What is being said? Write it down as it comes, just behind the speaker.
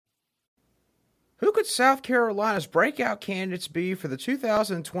Who could South Carolina's breakout candidates be for the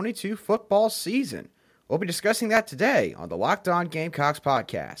 2022 football season? We'll be discussing that today on the Locked On Gamecocks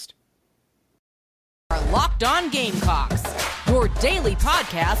podcast. Locked On Gamecocks, your daily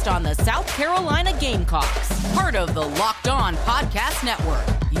podcast on the South Carolina Gamecocks, part of the Locked On Podcast Network,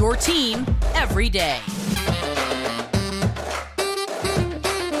 your team every day.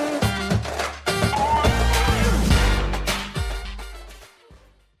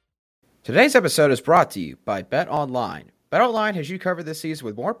 Today's episode is brought to you by BetOnline. BetOnline has you covered this season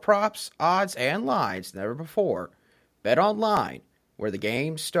with more props, odds, and lines than ever before. BetOnline, where the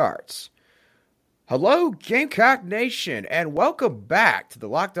game starts. Hello, Gamecock Nation, and welcome back to the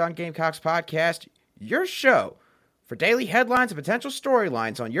Locked On Gamecocks podcast, your show for daily headlines and potential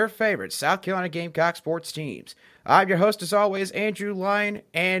storylines on your favorite South Carolina Gamecock sports teams. I'm your host, as always, Andrew Lyon,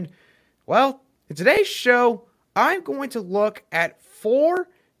 and, well, in today's show, I'm going to look at 4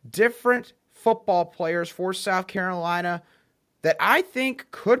 different football players for South Carolina that I think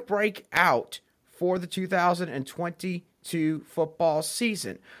could break out for the 2022 football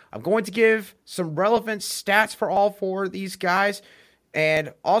season. I'm going to give some relevant stats for all 4 of these guys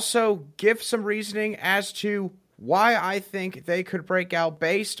and also give some reasoning as to why I think they could break out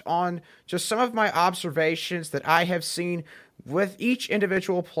based on just some of my observations that I have seen with each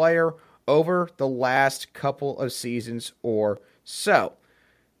individual player over the last couple of seasons or so.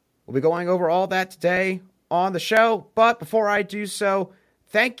 We'll be going over all that today on the show, but before I do so,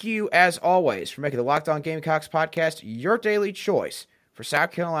 thank you as always for making the Locked On Gamecocks podcast your daily choice for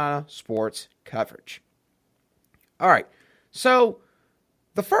South Carolina sports coverage. All right, so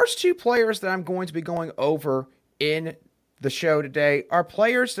the first 2 players that I'm going to be going over in the show today are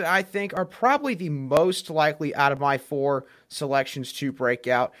players that I think are probably the most likely out of my 4 selections to break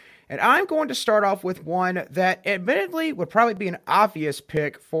out. And I'm going to start off with one that admittedly would probably be an obvious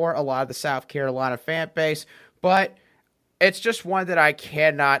pick for a lot of the South Carolina fan base, but it's just one that I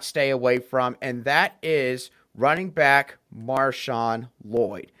cannot stay away from, and that is running back Marshawn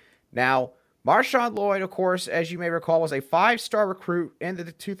Lloyd. Now, Marshawn Lloyd, of course, as you may recall, was a 5-star recruit in the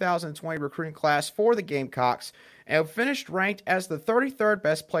 2020 recruiting class for the Gamecocks and finished ranked as the 33rd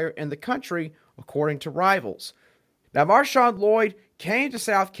best player in the country, according to Rivals. Now, Marshawn Lloyd came to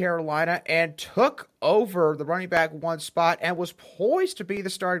South Carolina and took over the running back 1 spot and was poised to be the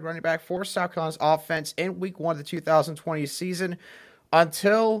starting running back for South Carolina's offense in week 1 of the 2020 season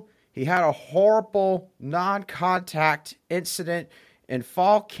until he had a horrible non-contact incident in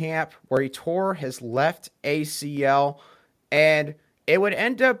fall camp where he tore his left ACL, and it would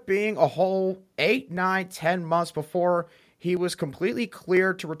end up being a whole 8, 9, 10 months before he was completely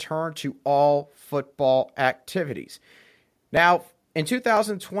cleared to return to all football activities. Now, in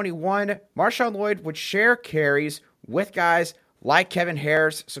 2021, Marshawn Lloyd would share carries with guys like Kevin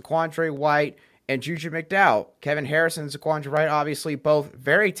Harris, Zaquandre White, and Juju McDowell. Kevin Harris and Zaquandre White, obviously both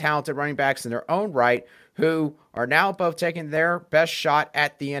very talented running backs in their own right, who are now both taking their best shot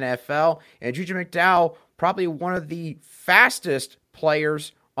at the NFL. And Juju McDowell, probably one of the fastest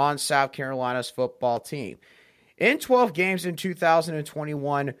players on South Carolina's football team. In 12 games in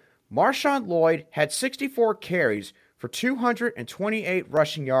 2021, Marshawn Lloyd had 64 carries for 228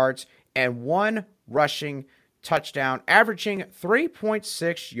 rushing yards and 1 rushing touchdown, averaging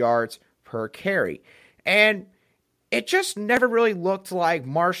 3.6 yards per carry. And it just never really looked like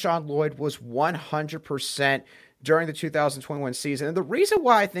Marshawn Lloyd was 100% during the 2021 season. And the reason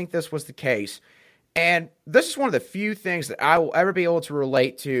why I think this was the case, and this is one of the few things that I will ever be able to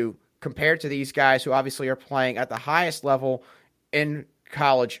relate to compared to these guys who obviously are playing at the highest level in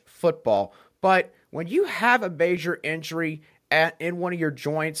college football. But when you have a major injury in one of your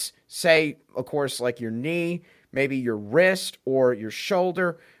joints, say, of course, like your knee, maybe your wrist or your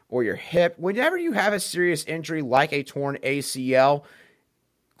shoulder or your hip, whenever you have a serious injury like a torn ACL,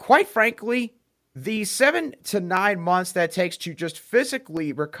 quite frankly, the 7 to 9 months that it takes to just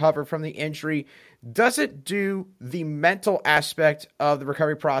physically recover from the injury doesn't do the mental aspect of the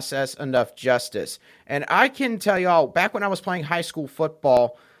recovery process enough justice. And I can tell y'all, back when I was playing high school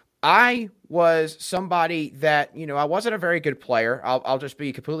football, I was somebody that, I wasn't a very good player. I'll just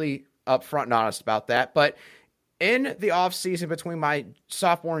be completely upfront and honest about that. But in the offseason between my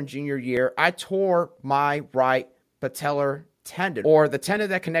sophomore and junior year, I tore my right patellar tendon, or the tendon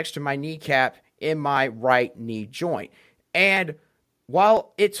that connects to my kneecap in my right knee joint. And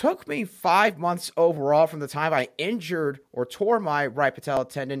while it took me 5 months overall from the time I injured or tore my right patella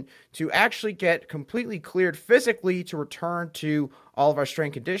tendon to actually get completely cleared physically to return to all of our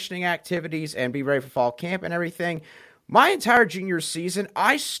strength conditioning activities and be ready for fall camp and everything, my entire junior season,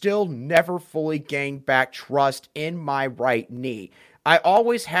 I still never fully gained back trust in my right knee. I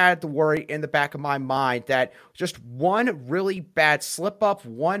always had the worry in the back of my mind that just one really bad slip up,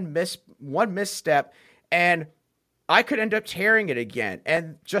 one misstep, and I could end up tearing it again.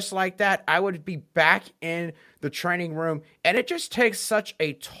 And just like that, I would be back in the training room. And it just takes such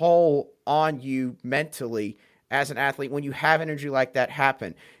a toll on you mentally as an athlete when you have an injury like that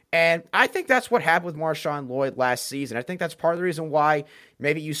happen. And I think that's what happened with Marshawn Lloyd last season. I think that's part of the reason why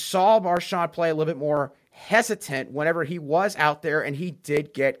maybe you saw Marshawn play a little bit more hesitant whenever he was out there and he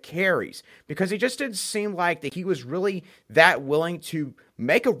did get carries, because he just didn't seem like that he was really that willing to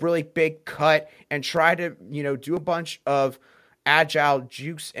make a really big cut and try to, do a bunch of agile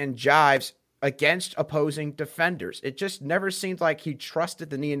jukes and jives against opposing defenders. It just never seemed like he trusted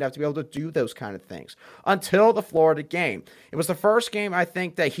the knee enough to be able to do those kind of things until the Florida game. It was the first game, I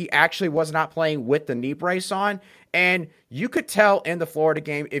think, that he actually was not playing with the knee brace on. And you could tell in the Florida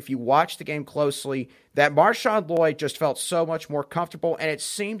game, if you watch the game closely, that Marshawn Lloyd just felt so much more comfortable. And it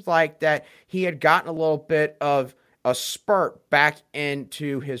seemed like that he had gotten a little bit of a spurt back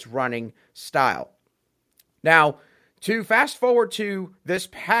into his running style. Now, to fast forward to this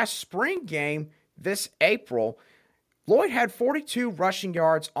past spring game, this April, Lloyd had 42 rushing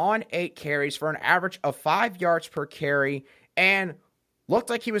yards on 8 carries for an average of 5 yards per carry and looked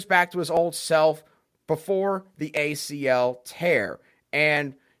like he was back to his old self before the ACL tear.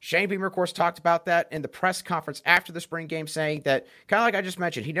 And Shane Beamer, of course, talked about that in the press conference after the spring game, saying that, kind of like I just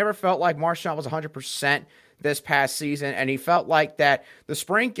mentioned, he never felt like Marshawn was 100% this past season, and he felt like that the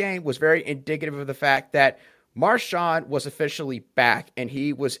spring game was very indicative of the fact that Marshawn was officially back, and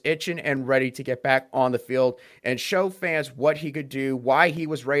he was itching and ready to get back on the field and show fans what he could do, why he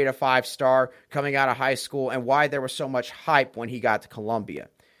was rated a 5-star coming out of high school, and why there was so much hype when he got to Columbia.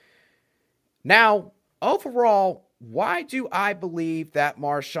 Now, overall, why do I believe that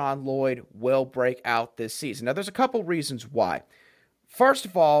Marshawn Lloyd will break out this season? Now, there's a couple reasons why. First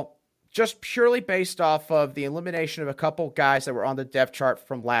of all, just purely based off of the elimination of a couple guys that were on the depth chart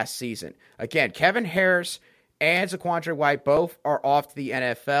from last season. Again, Kevin Harris and Zaquandre White both are off to the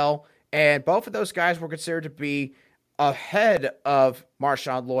NFL, and both of those guys were considered to be ahead of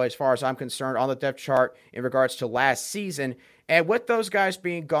Marshawn Lloyd, as far as I'm concerned, on the depth chart in regards to last season. And with those guys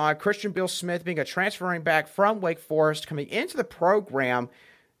being gone, Christian Beal Smith being a transferring back from Wake Forest coming into the program,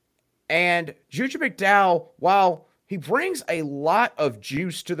 and Juju McDowell, while he brings a lot of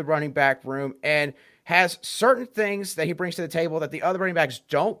juice to the running back room and has certain things that he brings to the table that the other running backs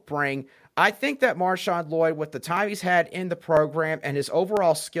don't bring, I think that Marshawn Lloyd, with the time he's had in the program and his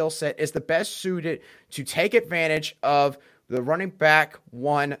overall skill set, is the best suited to take advantage of the running back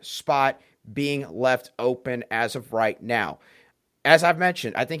one spot being left open as of right now. As I've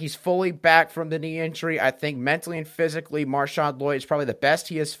mentioned, I think he's fully back from the knee injury. I think mentally and physically, Marshawn Lloyd is probably the best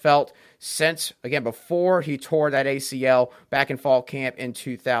he has felt since, again, before he tore that ACL back in fall camp in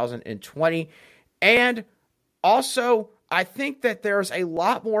 2020. And also, I think that there's a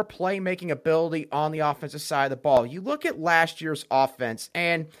lot more playmaking ability on the offensive side of the ball. You look at last year's offense,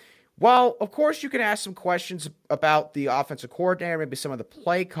 and while, of course, you can ask some questions about the offensive coordinator, maybe some of the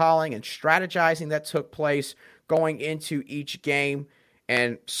play calling and strategizing that took place going into each game,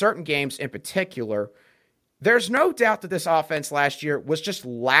 and certain games in particular, there's no doubt that this offense last year was just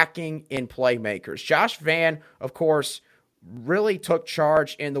lacking in playmakers. Josh Vann, of course, really took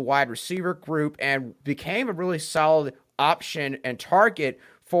charge in the wide receiver group and became a really solid option and target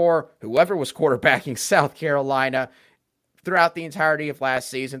for whoever was quarterbacking South Carolina throughout the entirety of last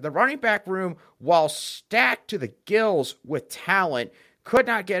season. The running back room, while stacked to the gills with talent, could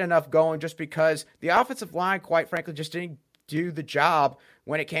not get enough going just because the offensive line, quite frankly, just didn't do the job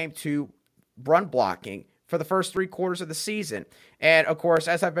when it came to run blocking for the first 3 quarters of the season. And, of course,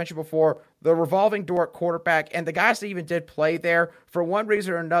 as I've mentioned before, the revolving door at quarterback and the guys that even did play there, for one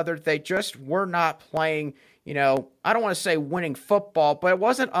reason or another, they just were not playing, I don't want to say winning football, but it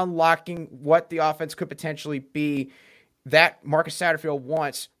wasn't unlocking what the offense could potentially be that Marcus Satterfield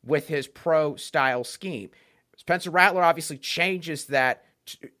wants with his pro-style scheme. Spencer Rattler obviously changes that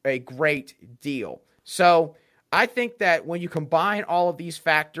to a great deal. So I think that when you combine all of these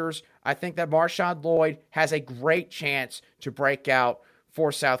factors, I think that Marshawn Lloyd has a great chance to break out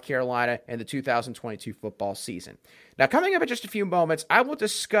for South Carolina in the 2022 football season. Now, coming up in just a few moments, I will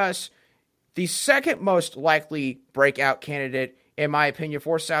discuss the second most likely breakout candidate, in my opinion,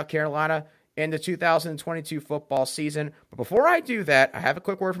 for South Carolina in the 2022 football season. But before I do that, I have a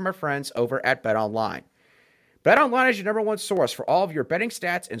quick word from our friends over at BetOnline. BetOnline is your number one source for all of your betting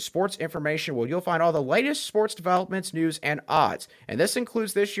stats and sports information, where you'll find all the latest sports developments, news, and odds. And this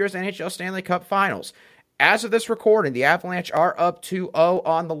includes this year's NHL Stanley Cup Finals. as of this recording, the Avalanche are up 2-0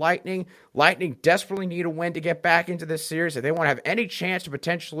 on the Lightning. Lightning desperately need a win to get back into this series if they want to have any chance to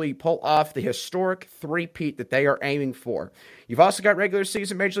potentially pull off the historic three-peat that they are aiming for. You've also got regular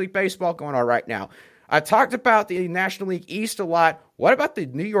season Major League Baseball going on right now. I talked about the National League East a lot. What about the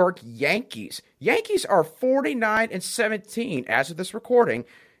New York Yankees? Yankees are 49-17 as of this recording,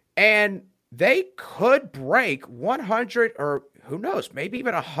 and they could break 100 or who knows, maybe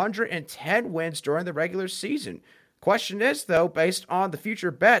even 110 wins during the regular season. Question is, though, based on the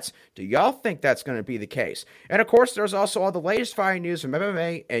future bets, do y'all think that's going to be the case? And, of course, there's also all the latest fighting news from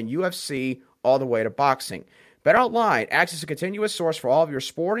MMA and UFC all the way to boxing. BetOnline acts as a continuous source for all of your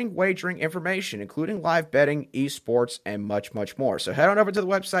sporting wagering information, including live betting, esports, and much, much more. So head on over to the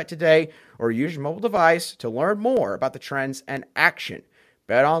website today or use your mobile device to learn more about the trends and action.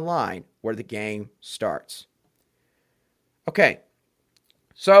 BetOnline, where the game starts. Okay,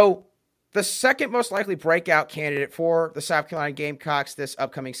 so the second most likely breakout candidate for the South Carolina Gamecocks this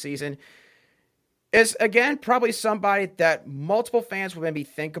upcoming season is, again, probably somebody that multiple fans will maybe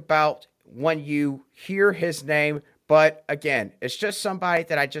think about when you hear his name. But, again, it's just somebody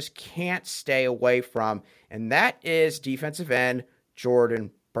that I just can't stay away from, and that is defensive end Jordan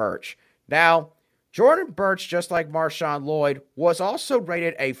Burch. Now, Jordan Burch, just like Marshawn Lloyd, was also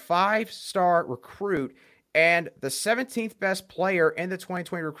rated a 5-star recruit and the 17th best player in the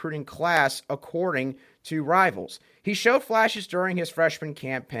 2020 recruiting class, according to Rivals. He showed flashes during his freshman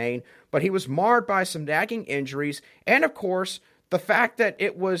campaign, but he was marred by some nagging injuries and, of course, the fact that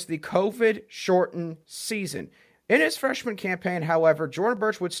it was the COVID-shortened season. In his freshman campaign, however, Jordan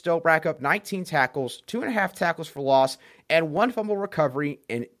Burch would still rack up 19 tackles, 2.5 tackles for loss, and 1 fumble recovery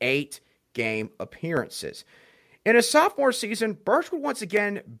in 8 game appearances. In his sophomore season, Burch would once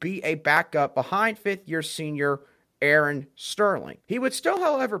again be a backup behind fifth-year senior Aaron Sterling. He would still,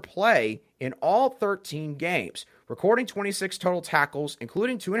 however, play in all 13 games, recording 26 total tackles,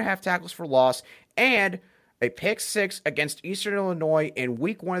 including 2.5 tackles for loss, and a pick 6 against Eastern Illinois in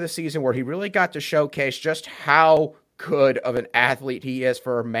week 1 of the season, where he really got to showcase just how good of an athlete he is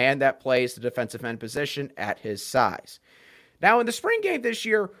for a man that plays the defensive end position at his size. Now, in the spring game this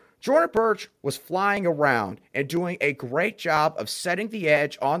year, Jordan Burch was flying around and doing a great job of setting the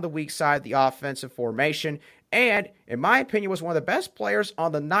edge on the weak side of the offensive formation, and, in my opinion, was one of the best players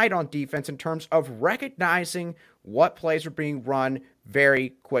on the night on defense in terms of recognizing what plays were being run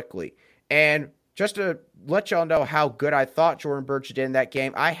very quickly. And just to let y'all know how good I thought Jordan Burch did in that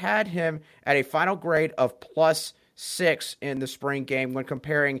game, I had him at a final grade of +6 in the spring game when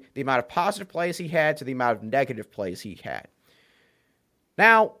comparing the amount of positive plays he had to the amount of negative plays he had.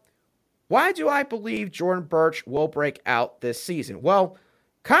 Now, why do I believe Jordan Burch will break out this season? Well,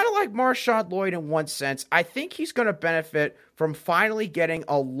 kind of like Marshawn Lloyd in one sense, I think he's going to benefit from finally getting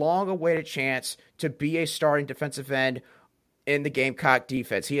a long-awaited chance to be a starting defensive end in the Gamecock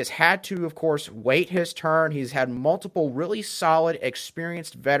defense. He has had to, of course, wait his turn. He's had multiple really solid,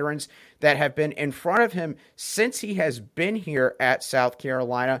 experienced veterans that have been in front of him since he has been here at South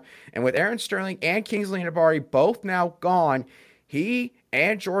Carolina. And with Aaron Sterling and Kingsley Enagbare both now gone, he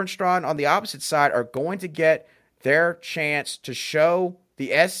and Jordan Strachan on the opposite side are going to get their chance to show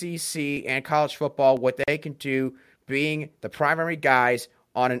the SEC and college football what they can do being the primary guys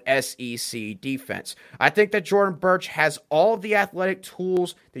on an SEC defense. I think that Jordan Burch has all of the athletic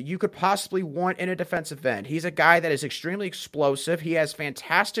tools that you could possibly want in a defensive end. He's a guy that is extremely explosive. He has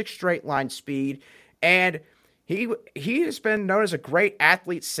fantastic straight line speed, and he has been known as a great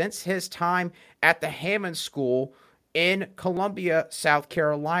athlete since his time at the Hammond School in Columbia, South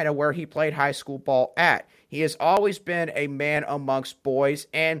Carolina, where he played high school ball at. He has always been a man amongst boys,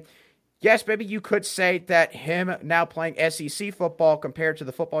 and yes, maybe you could say that him now playing SEC football compared to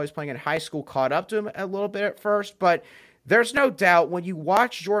the football he was playing in high school caught up to him a little bit at first, but there's no doubt when you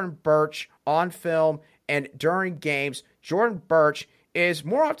watch Jordan Burch on film and during games, Jordan Burch is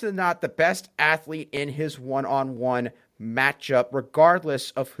more often than not the best athlete in his one-on-one matchup,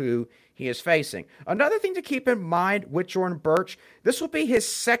 regardless of who he is facing. Another thing to keep in mind with Jordan Burch, this will be his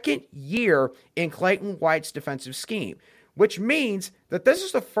second year in Clayton White's defensive scheme, which means that this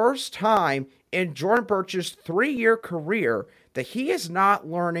is the first time in Jordan Burch's 3-year career that he is not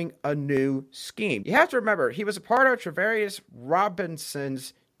learning a new scheme. You have to remember, he was a part of Travarius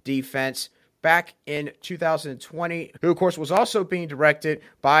Robinson's defense back in 2020, who, of course, was also being directed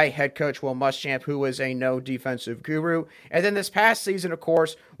by head coach Will Muschamp, who is a no defensive guru. And then this past season, of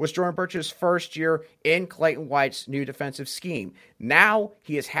course, was Jordan Burch's first year in Clayton White's new defensive scheme. Now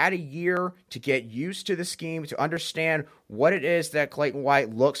he has had a year to get used to the scheme, to understand what it is that Clayton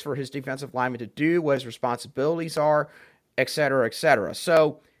White looks for his defensive lineman to do, what his responsibilities are, etc., etc.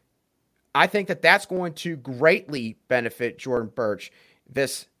 So I think that that's going to greatly benefit Jordan Burch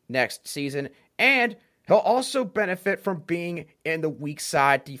this next season, and he'll also benefit from being in the weak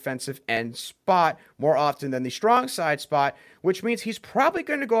side defensive end spot more often than the strong side spot, which means he's probably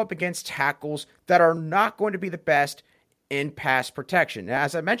going to go up against tackles that are not going to be the best in pass protection. Now,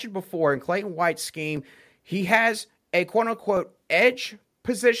 as I mentioned before, in Clayton White's scheme, he has a quote-unquote edge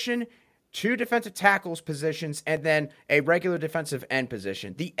position, 2 defensive tackles positions, and then a regular defensive end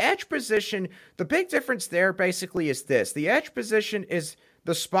position. The edge position, the big difference there basically is this. The edge position is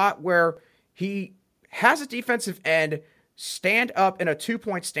the spot where he has a defensive end stand up in a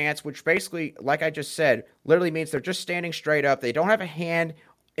 2-point stance, which basically, like I just said, literally means they're just standing straight up. They don't have a hand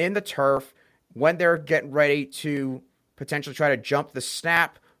in the turf when they're getting ready to potentially try to jump the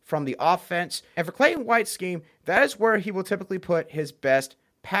snap from the offense. And for Clayton White's scheme, that is where he will typically put his best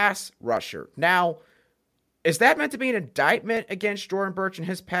pass rusher. Now, is that meant to be an indictment against Jordan Burch and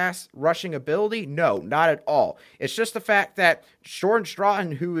his pass rushing ability? No, not at all. It's just the fact that Jordan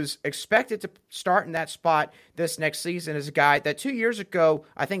Stroughton, who is expected to start in that spot this next season, is a guy that 2 years ago,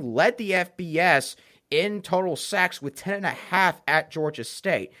 I think, led the FBS in total sacks with 10.5 at Georgia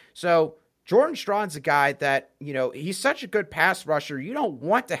State. So Jordan Stroughton's a guy that, he's such a good pass rusher. You don't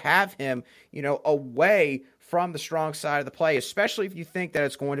want to have him, away from the strong side of the play, especially if you think that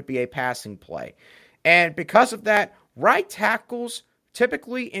it's going to be a passing play. And because of that, right tackles,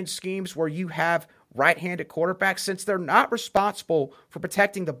 typically in schemes where you have right-handed quarterbacks, since they're not responsible for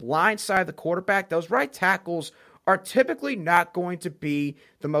protecting the blind side of the quarterback, those right tackles are typically not going to be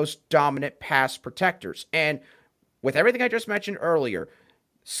the most dominant pass protectors. And with everything I just mentioned earlier,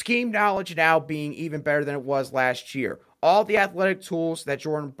 scheme knowledge now being even better than it was last year, all the athletic tools that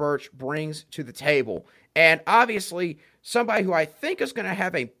Jordan Burch brings to the table, and obviously somebody who I think is going to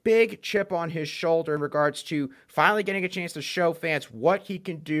have a big chip on his shoulder in regards to finally getting a chance to show fans what he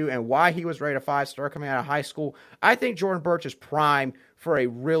can do and why he was rated a 5-star coming out of high school. I think Jordan Burch is prime for a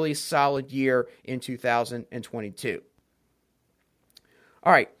really solid year in 2022.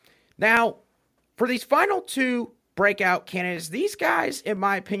 All right, now for these final 2 breakout candidates, these guys, in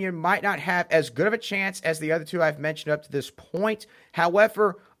my opinion, might not have as good of a chance as the other 2 I've mentioned up to this point.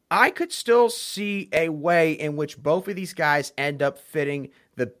 However, I could still see a way in which both of these guys end up fitting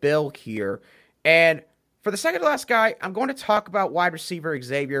the bill here. And for the second to last guy, I'm going to talk about wide receiver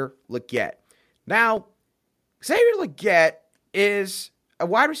Xavier Legette. Now, Xavier Legette is a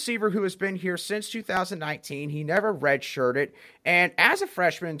wide receiver who has been here since 2019. He never redshirted. And as a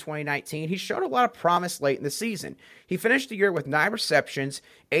freshman in 2019, he showed a lot of promise late in the season. He finished the year with 9 receptions,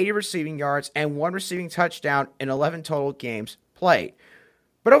 80 receiving yards, and 1 receiving touchdown in 11 total games played.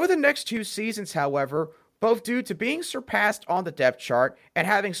 But over the next 2 seasons, however, both due to being surpassed on the depth chart and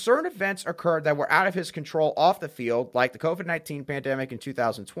having certain events occur that were out of his control off the field, like the COVID-19 pandemic in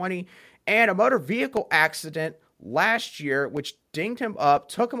 2020 and a motor vehicle accident last year, which dinged him up,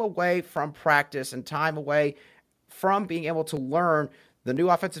 took him away from practice and time away from being able to learn the new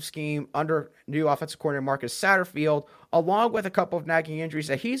offensive scheme under new offensive coordinator Marcus Satterfield, along with a couple of nagging injuries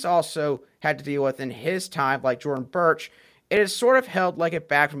that he's also had to deal with in his time, like Jordan Burch. It has sort of held Legette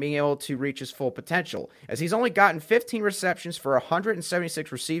back from being able to reach his full potential, as he's only gotten 15 receptions for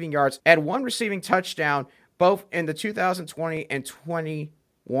 176 receiving yards and 1 receiving touchdown, both in the 2020 and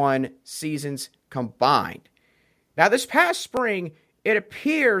 21 seasons combined. Now, this past spring, it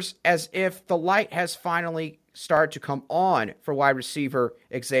appears as if the light has finally started to come on for wide receiver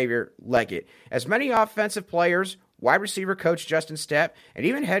Xavier Legette, as many offensive players, wide receiver coach Justin Stepp, and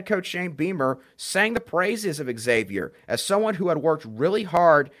even head coach Shane Beamer sang the praises of Xavier as someone who had worked really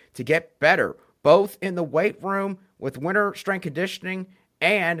hard to get better, both in the weight room with winter strength conditioning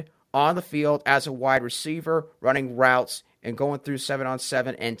and on the field as a wide receiver, running routes and going through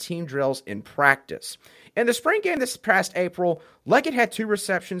 7-on-7 and team drills in practice. In the spring game this past April, Legette had 2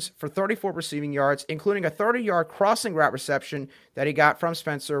 receptions for 34 receiving yards, including a 30-yard crossing route reception that he got from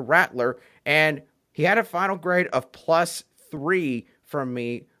Spencer Rattler, and he had a final grade of +3 from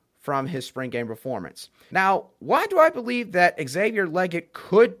me from his spring game performance. Now, why do I believe that Xavier Legette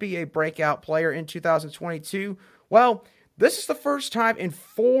could be a breakout player in 2022? Well, this is the first time in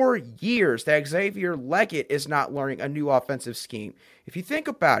 4 years that Xavier Legette is not learning a new offensive scheme. If you think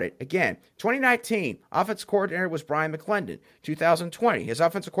about it, again, 2019, offensive coordinator was Brian McClendon. 2020, his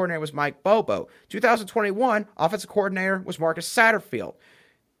offensive coordinator was Mike Bobo. 2021, offensive coordinator was Marcus Satterfield.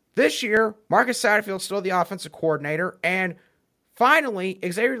 This year, Marcus Satterfield is still the offensive coordinator, and finally,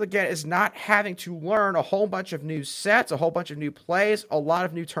 Xavier Legette is not having to learn a whole bunch of new sets, a whole bunch of new plays, a lot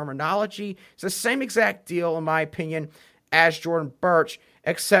of new terminology. It's the same exact deal, in my opinion, as Jordan Burch,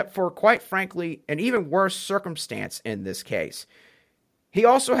 except for, quite frankly, an even worse circumstance in this case. He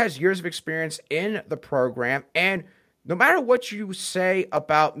also has years of experience in the program, and no matter what you say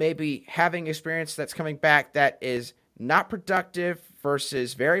about maybe having experience that's coming back that is not productive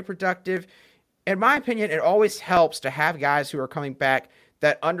versus very productive, in my opinion, it always helps to have guys who are coming back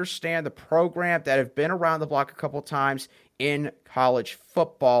that understand the program, that have been around the block a couple times in college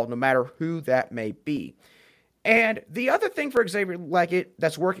football, no matter who that may be. And the other thing for Xavier Legette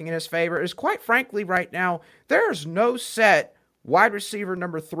that's working in his favor is, quite frankly, right now, there's no set wide receiver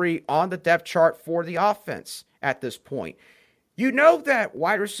number 3 on the depth chart for the offense at this point. You know that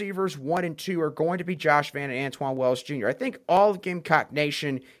wide receivers 1 and 2 are going to be Josh Vann and Antwane Wells Jr. I think all of Gamecock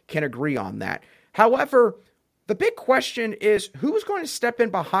Nation can agree on that. However, the big question is who's going to step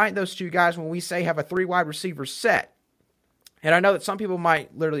in behind those two guys when we say have a 3 wide receiver set? And I know that some people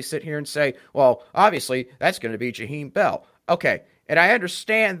might literally sit here and say, well, obviously, that's going to be Jaheim Bell. Okay, and I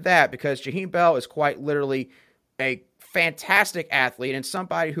understand that because Jaheim Bell is quite literally a fantastic athlete and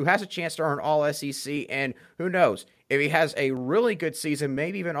somebody who has a chance to earn all SEC, and who knows, if he has a really good season,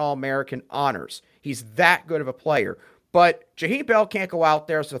 maybe even All-American honors. He's that good of a player. But Jaheim Bell can't go out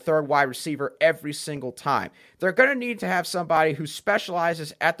there as the 3rd wide receiver every single time. They're going to need to have somebody who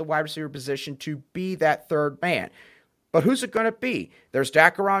specializes at the wide receiver position to be that 3rd man. But who's it going to be? There's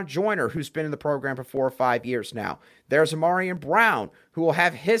Dacaron Joyner, who's been in the program for 4 or 5 years now. There's Amarian Brown, who will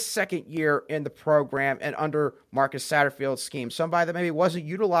have his 2nd year in the program and under Marcus Satterfield's scheme. Somebody that maybe wasn't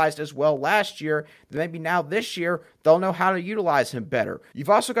utilized as well last year, maybe now this year, they'll know how to utilize him better. You've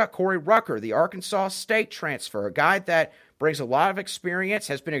also got Corey Rucker, the Arkansas State transfer, a guy that brings a lot of experience,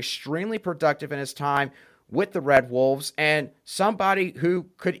 has been extremely productive in his time with the Red Wolves, and somebody who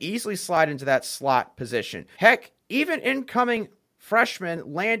could easily slide into that slot position. Heck, even incoming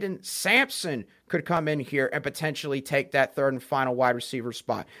freshman Landon Sampson could come in here and potentially take that 3rd and final wide receiver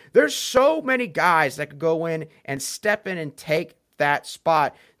spot. There's so many guys that could go in and step in and take that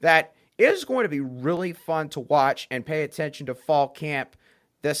spot that is going to be really fun to watch and pay attention to fall camp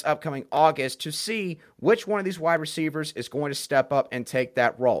this upcoming August to see which one of these wide receivers is going to step up and take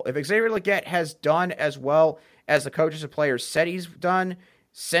that role. If Xavier Legette has done as well as the coaches and players said he's done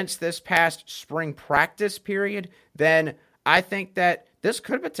since this past spring practice period, then I think that this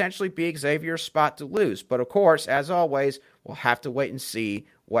could potentially be Xavier's spot to lose. But of course, as always, we'll have to wait and see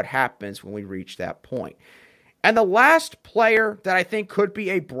what happens when we reach that point. And the last player that I think could be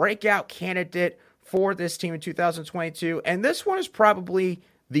a breakout candidate for this team in 2022, and this one is probably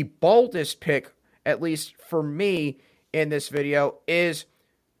the boldest pick, at least for me in this video, is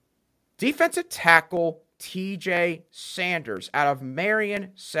defensive tackle TJ Sanders out of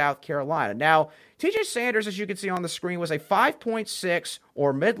Marion, South Carolina. Now, TJ Sanders, as you can see on the screen, was a 5.6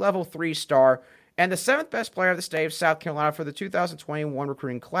 or mid-level 3-star and the 7th best player of the state of South Carolina for the 2021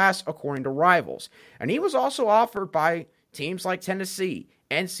 recruiting class, according to Rivals. And he was also offered by teams like Tennessee,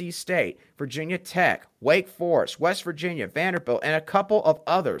 NC State, Virginia Tech, Wake Forest, West Virginia, Vanderbilt, and a couple of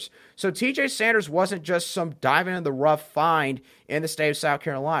others. So TJ Sanders wasn't just some diamond in the rough find in the state of South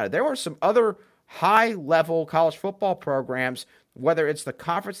Carolina. There were some other high-level college football programs, whether it's the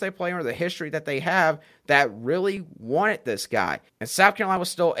conference they play in or the history that they have, that really wanted this guy. And South Carolina was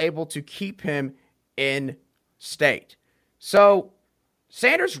still able to keep him in state. So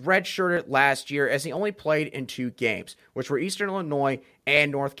Sanders redshirted last year as he only played in 2 games, which were Eastern Illinois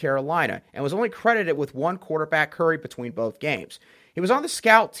and North Carolina, and was only credited with 1 quarterback hurry between both games. He was on the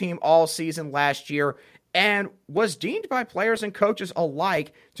scout team all season last year and was deemed by players and coaches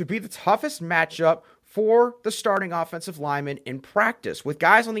alike to be the toughest matchup for the starting offensive lineman in practice, with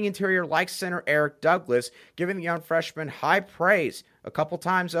guys on the interior like center Eric Douglas giving the young freshman high praise a couple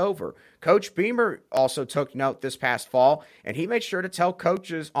times over. Coach Beamer also took note this past fall, and he made sure to tell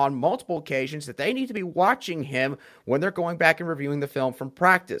coaches on multiple occasions that they need to be watching him when they're going back and reviewing the film from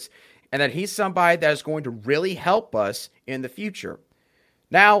practice, and that he's somebody that is going to really help us in the future.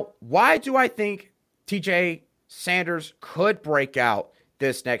 Now, why do I think TJ Sanders could break out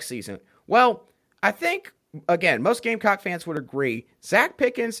this next season? Well, I think, again, most Gamecock fans would agree, Zach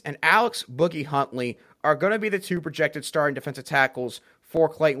Pickens and Alex Boogie Huntley are going to be the 2 projected starting defensive tackles for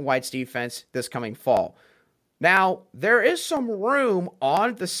Clayton White's defense this coming fall. Now, there is some room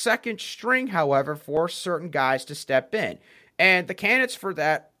on the 2nd string, however, for certain guys to step in. And the candidates for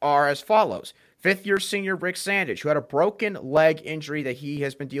that are as follows. 5th-year senior Rick Sandage, who had a broken leg injury that he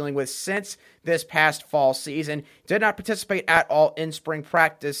has been dealing with since this past fall season, did not participate at all in spring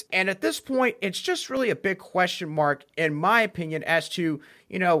practice. And at this point, it's just really a big question mark, in my opinion, as to,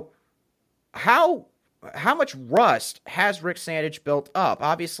 how much rust has Rick Sandage built up?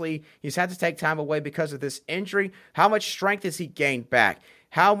 Obviously, he's had to take time away because of this injury. How much strength has he gained back?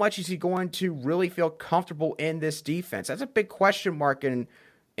 how much is he going to really feel comfortable in this defense? That's a big question mark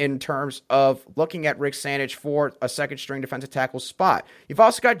in terms of looking at Rick Sandidge for a second-string defensive tackle spot. You've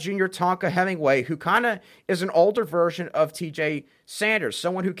also got Junior Tonka Hemingway, who kind of is an older version of TJ Sanders,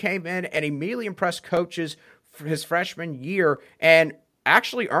 someone who came in and immediately impressed coaches for his freshman year and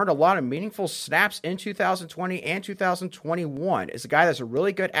actually earned a lot of meaningful snaps in 2020 and 2021. Is a guy that's a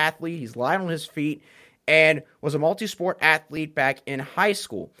really good athlete. He's light on his feet and was a multi-sport athlete back in high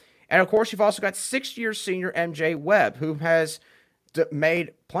school. And, of course, you've also got sixth-year senior MJ Webb, who has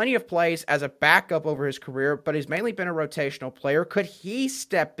made plenty of plays as a backup over his career, but he's mainly been a rotational player. Could he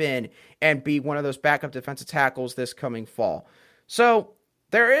step in and be one of those backup defensive tackles this coming fall? So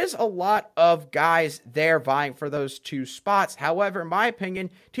there is a lot of guys there vying for those two spots. However, in my opinion,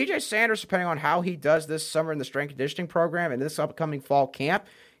 TJ Sanders, depending on how he does this summer in the strength conditioning program and this upcoming fall camp,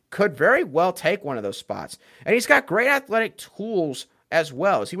 could very well take one of those spots. And he's got great athletic tools as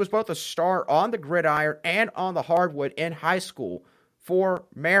well, as he was both a star on the gridiron and on the hardwood in high school for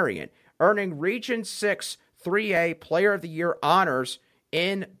Marion, earning Region 6 3A Player of the Year honors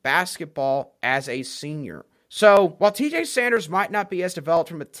in basketball as a senior. So while TJ Sanders might not be as developed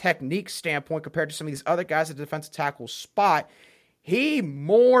from a technique standpoint compared to some of these other guys at the defensive tackle spot, he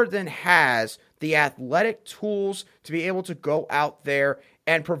more than has the athletic tools to be able to go out there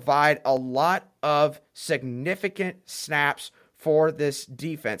and provide a lot of significant snaps for this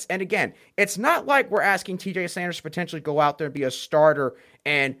defense. And again, it's not like we're asking TJ Sanders to potentially go out there and be a starter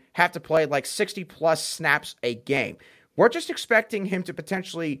and have to play like 60-plus snaps a game. We're just expecting him to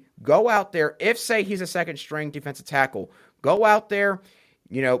potentially go out there, if, say, he's a second-string defensive tackle, go out there,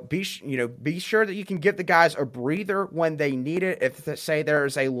 be sure that you can give the guys a breather when they need it. If, say,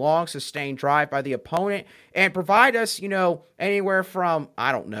 there's a long, sustained drive by the opponent, and provide us, anywhere from,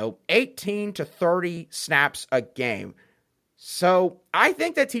 18 to 30 snaps a game. So I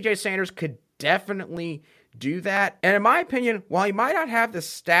think that TJ Sanders could definitely do that. And in my opinion, while he might not have the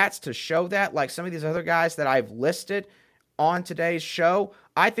stats to show that, like some of these other guys that I've listed on today's show,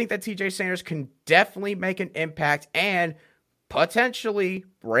 I think that TJ Sanders can definitely make an impact and potentially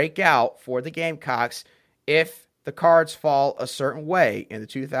break out for the Gamecocks if the cards fall a certain way in the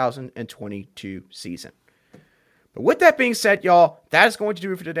 2022 season. But with that being said, y'all, that is going to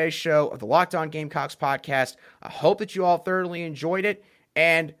do it for today's show of the Locked On Gamecocks podcast. I hope that you all thoroughly enjoyed it.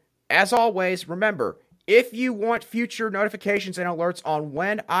 And as always, remember, if you want future notifications and alerts on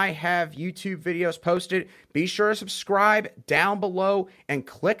when I have YouTube videos posted, be sure to subscribe down below and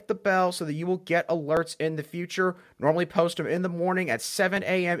click the bell so that you will get alerts in the future. Normally post them in the morning at 7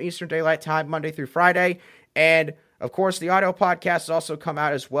 a.m. Eastern Daylight Time, Monday through Friday. And of course, the audio podcasts also come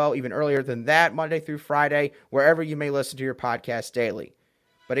out as well, even earlier than that, Monday through Friday, wherever you may listen to your podcast daily.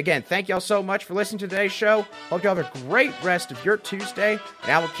 But again, thank y'all so much for listening to today's show. Hope y'all have a great rest of your Tuesday,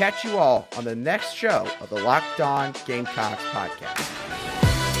 and I will catch you all on the next show of the Locked On Gamecocks podcast.